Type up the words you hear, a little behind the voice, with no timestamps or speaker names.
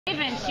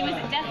Raven, she was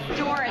at death's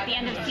door at the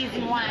end of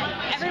season 1.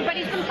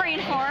 Everybody's been praying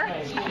for her.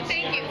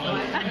 Thank you.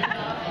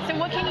 So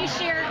what can you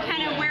share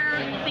kind of where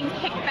things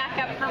picked back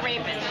up for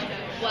Raven?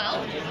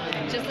 Well,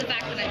 just the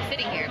fact that I'm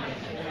sitting here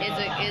is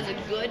a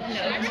good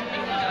note.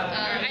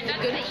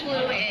 A good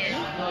clue in.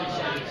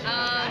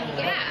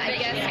 Yeah, I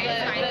guess,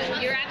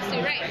 but you're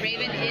absolutely right.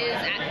 Raven is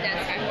at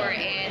death's door,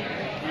 and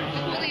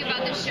the cool thing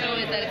about this show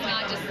is that it's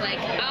not just like,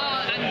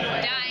 oh, I'm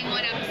dying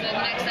one episode,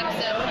 the next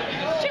episode,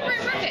 super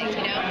perfect,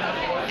 you know?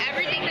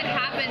 Everything that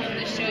happens in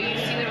the show, you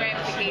see the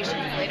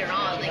ramifications later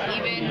on. Like,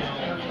 even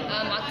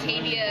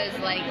Octavia's,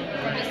 like,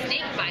 from the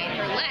snake bite,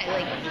 her leg,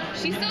 like,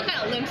 she still kind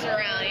of limps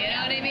around, you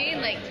know what I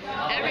mean? Like,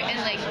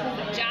 and like,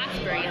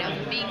 Jasper, you know,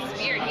 being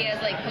speared, he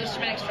has, like,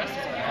 post-traumatic stress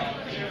disorder.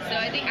 So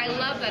I think I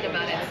love that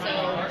about it. So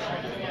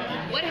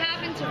what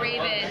happened to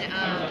Raven,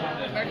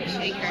 Murphy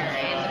shooting her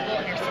in the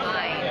bullet in her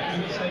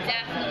spine,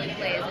 definitely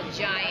plays a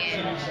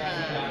giant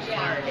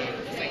part in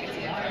the second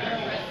season.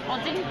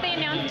 Well, didn't they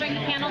announce during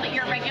the panel that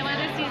you're a regular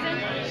this season?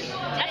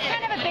 That's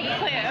kind of a big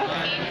clue.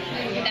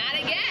 That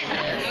again.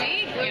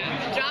 See? We're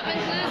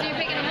dropping clues, you're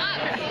picking them up.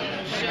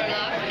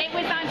 Sherlock. It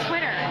was on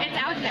Twitter. It's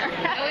out there.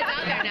 Oh, it's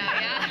out there now,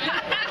 yeah?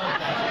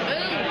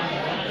 Boom.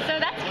 So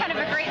that's kind of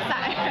a great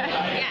sign.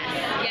 Yes,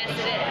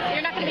 it is.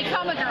 You're not going to be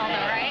Coma Girl,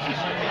 though, right?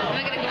 Am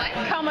I going to be what?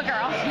 Coma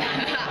Girl.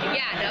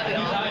 Yeah, that'd be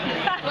awesome.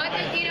 But,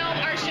 you know,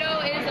 our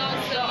show is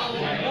also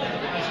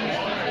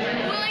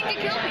willing to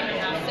kill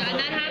people. So, and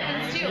that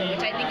happens too,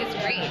 which I think is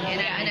great,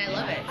 and I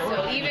love it.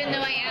 So even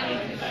though I am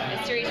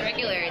a series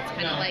regular, it's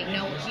kind of like,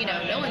 no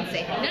one's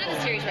safe. None of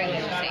the series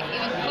regulars are safe.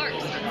 Even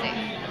Clark's unsafe.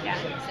 Yeah.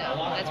 So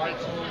that's pretty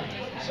cool.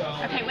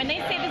 Okay, when they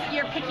say this,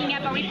 you're picking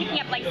up, are we picking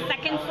up like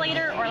seconds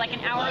later or like an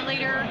hour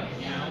later?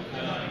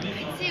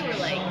 I'd say we're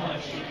like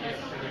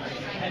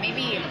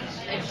maybe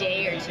a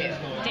day or two.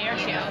 Day or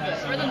two. But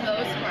for the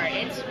most part,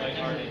 it's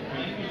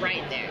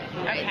right there.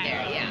 Right Okay.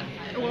 there, yeah.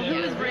 Well,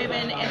 who is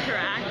Raven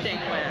interacting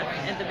with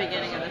at the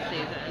beginning of the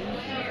season?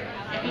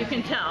 If you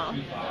can tell,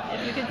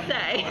 if you can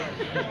say.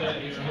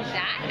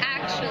 That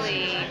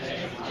actually,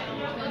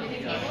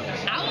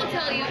 I will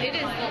tell you, it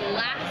is the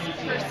last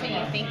person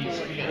you think it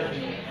would be.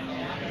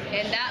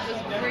 And that was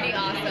pretty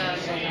awesome.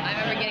 I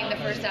remember getting the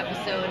first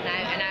episode,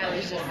 and I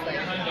was just like,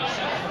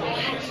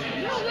 what?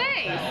 No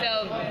way.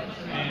 So,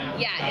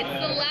 yeah, it's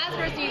the last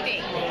person you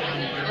think.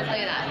 I'll tell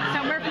you that.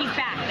 So Murphy's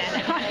back then.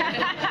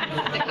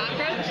 The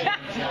cockroach?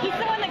 He's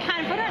the one that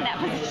kind of put her in that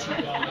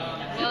position.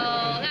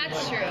 Well,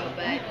 that's true,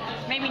 but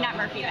Maybe not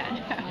Murphy then.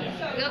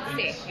 we'll have to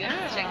see. You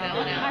have to check that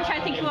one I'm out. trying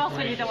to think who else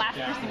would be the last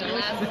person The you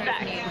last person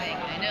suspect. you think.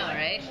 I know,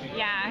 right?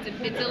 Yeah.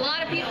 It's a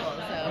lot of people,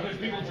 so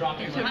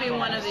It could be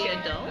one of the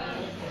adults.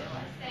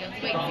 you have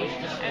to wait and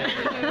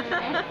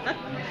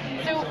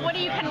see. So what are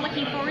you kind of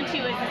looking forward to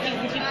as the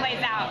season 2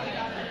 plays out?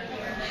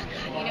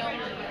 You know,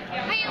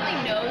 I only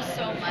know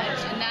so much,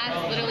 and that's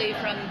literally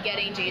from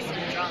getting Jason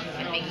drunk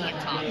and making him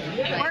talk.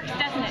 It works,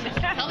 doesn't it?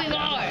 Tell me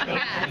more.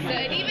 Yeah. So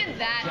and even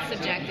that's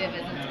subjective,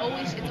 and it's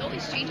always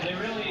changing.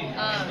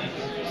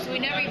 So we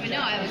never even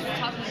know. I was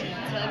talking to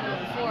everyone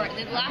before.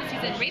 In the last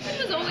season, Raven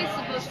was always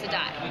supposed to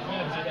die.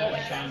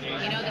 Always.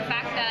 You know, the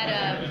fact that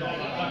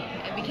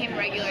it became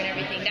regular and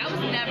everything, that was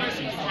never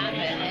supposed to happen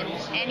in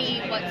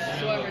any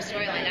whatsoever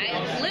storyline.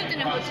 I lived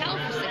in a hotel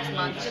for 6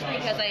 months just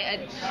because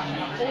I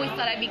always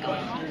thought I'd be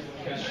going home.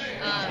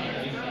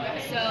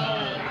 So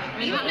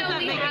even How does though that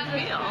we make have,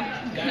 you feel?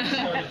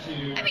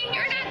 I mean,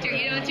 you're an actor,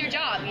 you know, it's your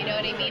job, you know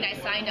what I mean? I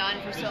signed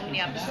on for so many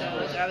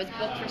episodes, or I was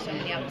booked for so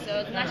many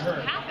episodes, and that's just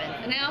what happens.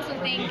 And I also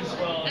think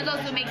that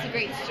also makes a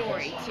great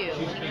story, too,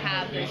 when you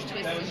have those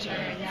twists and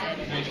turns,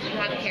 and you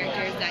have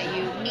characters that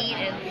you meet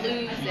and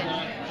lose, and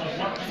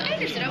so I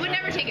understand. I would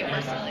never take it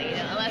personally, you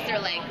know, unless they're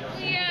like,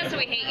 yeah, so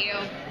we hate you,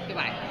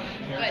 goodbye.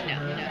 But no.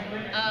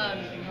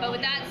 But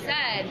with that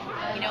said,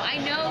 you know, I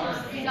know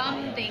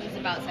some things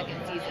about second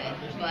season,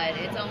 but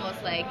it's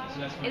almost like,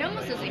 it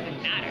almost doesn't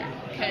even matter,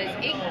 because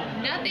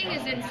nothing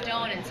is in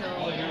stone until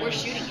we're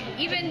shooting it.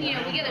 Even, you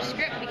know, we get a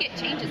script, we get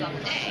changes on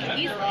the day,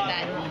 easily,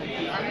 that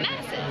are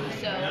massive.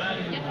 So,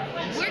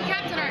 yeah, we're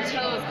kept on our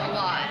toes a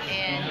lot,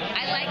 and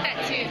I like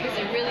that too, because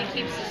it really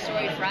keeps the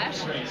story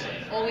fresh,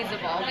 always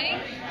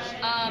evolving.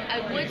 I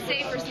would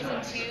say for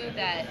season 2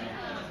 that,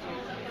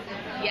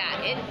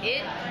 yeah,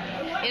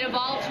 it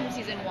evolves from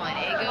season 1.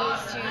 It goes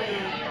to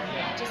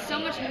just so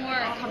much more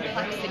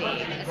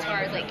complexity as far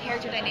as like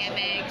character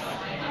dynamics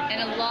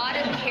and a lot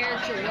of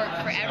character work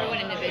for everyone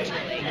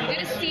individually. You're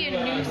gonna see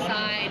a new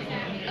side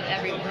of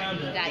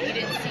everyone that you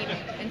didn't see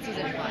in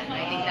season 1.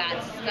 I think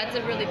that's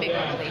a really big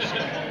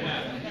revelation.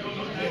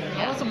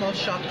 What was the most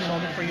shocking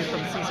moment for you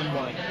from season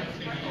 1?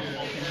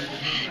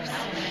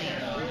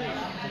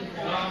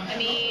 I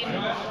mean,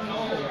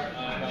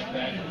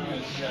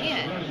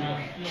 man.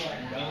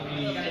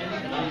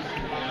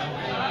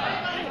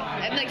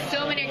 I have like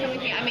so many are coming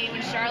to me. I mean,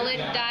 when Charlotte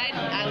died,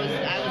 I was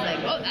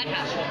like, oh, that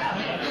happened.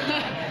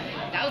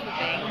 That was the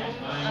thing.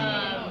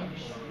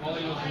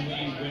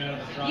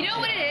 You know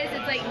what it is?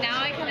 It's like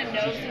now I kind of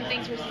know some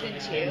things for season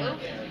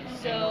 2.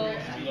 So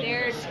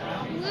there's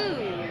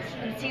clues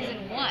in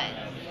season 1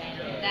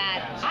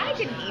 that I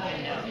didn't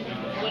even know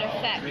would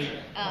affect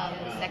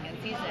the second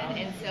season.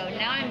 And so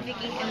now I'm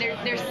thinking, and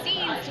there's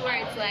scenes to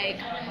where it's like,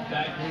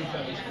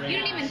 you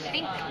don't even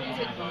think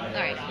to,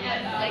 alright,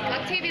 like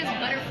Octavia's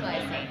butterfly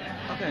scene.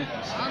 Okay.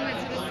 It's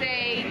going to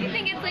say, you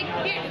think it's like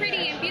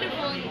pretty and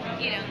beautiful, and,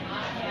 you know,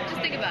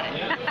 just think about it.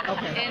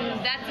 Okay. And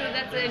that's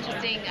an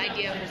interesting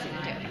idea for season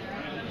 2.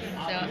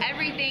 So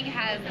everything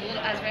has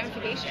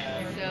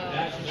ramifications. So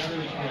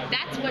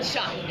that's what's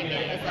shocking to me.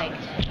 Is like,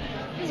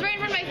 it was right in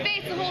front of my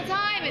face the whole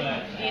time,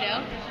 and you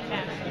know.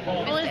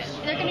 Well, is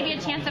there going to be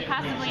a chance of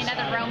possibly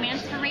another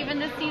romance for Raven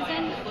this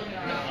season?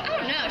 I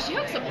don't know. She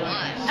hooks up a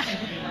lot.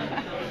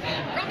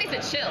 Girl needs to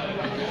chill.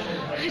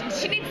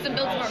 She needs to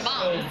build some more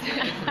moms.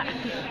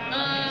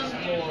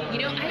 You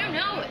know, I don't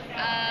know.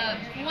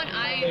 From what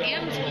I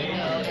am told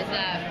though, is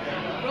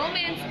that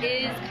romance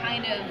is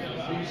kind of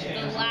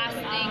the last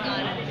thing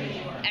on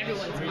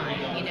everyone's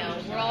mind. You know,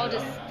 we're all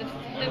just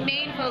the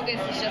main focus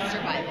is just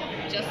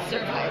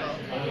survival,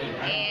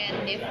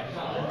 And if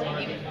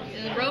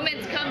the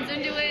romance comes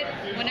into it,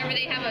 whenever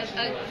they have a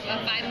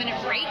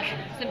 5-minute break,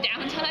 some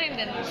downtime,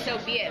 then so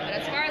be it. But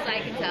as far as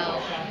I can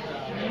tell,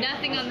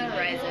 nothing on the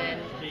horizon.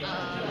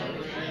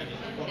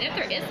 And if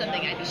there is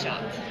something, I'd be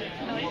shocked.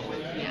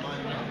 Yeah.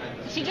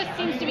 She just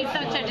seems to be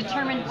such a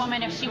determined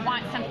woman. If she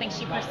wants something,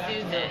 she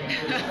pursues it.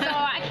 So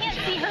I can't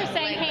see her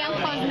saying, hey, I'm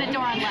closing the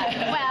door on love.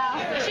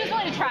 Well, she was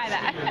willing to try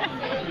that.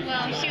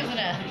 Well, she was in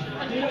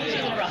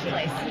a rough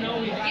place.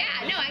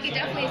 Yeah, no, I could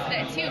definitely see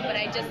that too, but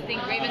I just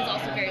think Raven's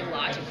also very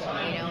logical,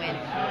 you know,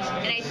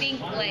 and I think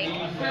like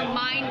her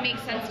mind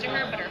makes sense to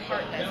her, but her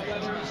heart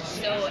doesn't.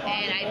 So,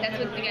 and that's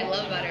one thing I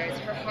love about her is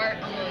her heart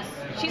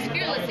she's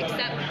fearless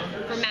except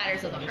for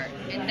matters of the heart,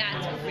 and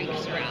that's what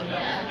freaks her out.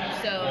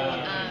 So,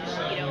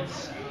 you know,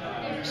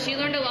 she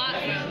learned a lot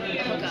from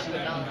the hookup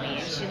with Melanie,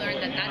 and she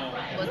learned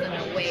that wasn't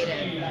a way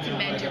to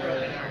mend your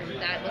broken heart.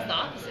 That was the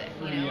opposite,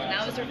 you know, and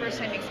that was her first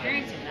time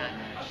experiencing that.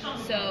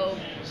 So,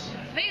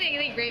 if anything, I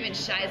think Raven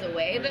shies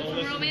away a bit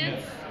from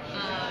romance.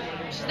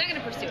 She's not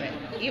going to pursue it,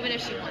 even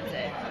if she wants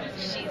it.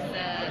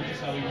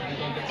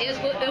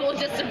 It will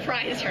just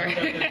surprise her.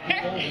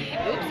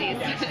 Oopsies.